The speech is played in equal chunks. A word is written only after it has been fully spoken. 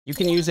You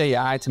can use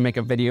AI to make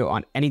a video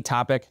on any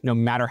topic, no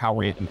matter how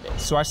random it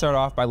is. So I start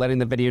off by letting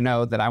the video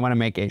know that I want to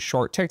make a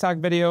short TikTok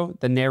video,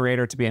 the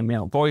narrator to be a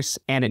male voice,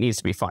 and it needs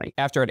to be funny.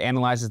 After it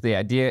analyzes the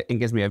idea and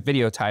gives me a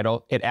video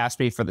title, it asks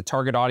me for the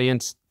target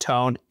audience,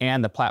 tone,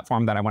 and the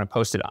platform that I want to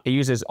post it on. It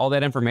uses all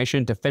that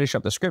information to finish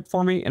up the script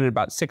for me, and in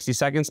about 60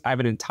 seconds, I have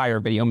an entire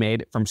video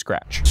made from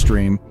scratch.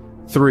 Stream.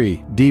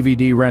 3.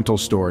 DVD rental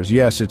stores.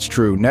 Yes, it's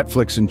true.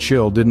 Netflix and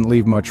chill didn't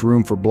leave much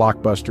room for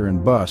Blockbuster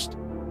and bust.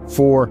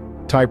 4.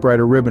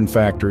 Typewriter ribbon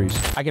factories.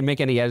 I can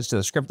make any edits to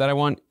the script that I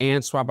want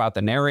and swap out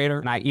the narrator,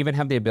 and I even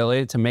have the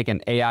ability to make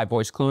an AI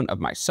voice clone of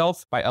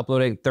myself by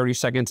uploading 30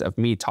 seconds of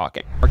me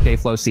talking. Workday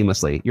flows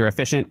seamlessly. You're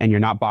efficient and you're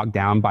not bogged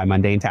down by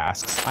mundane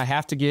tasks. I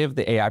have to give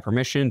the AI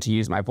permission to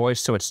use my voice,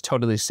 so it's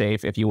totally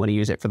safe if you want to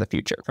use it for the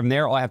future. From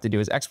there, all I have to do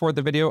is export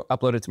the video,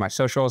 upload it to my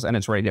socials, and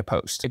it's ready to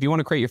post. If you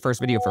want to create your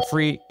first video for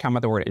free,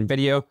 comment the word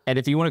Invideo. And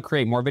if you want to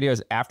create more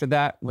videos after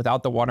that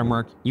without the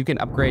watermark, you can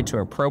upgrade to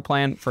a pro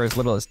plan for as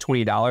little as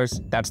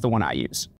 $20. That's the one I use.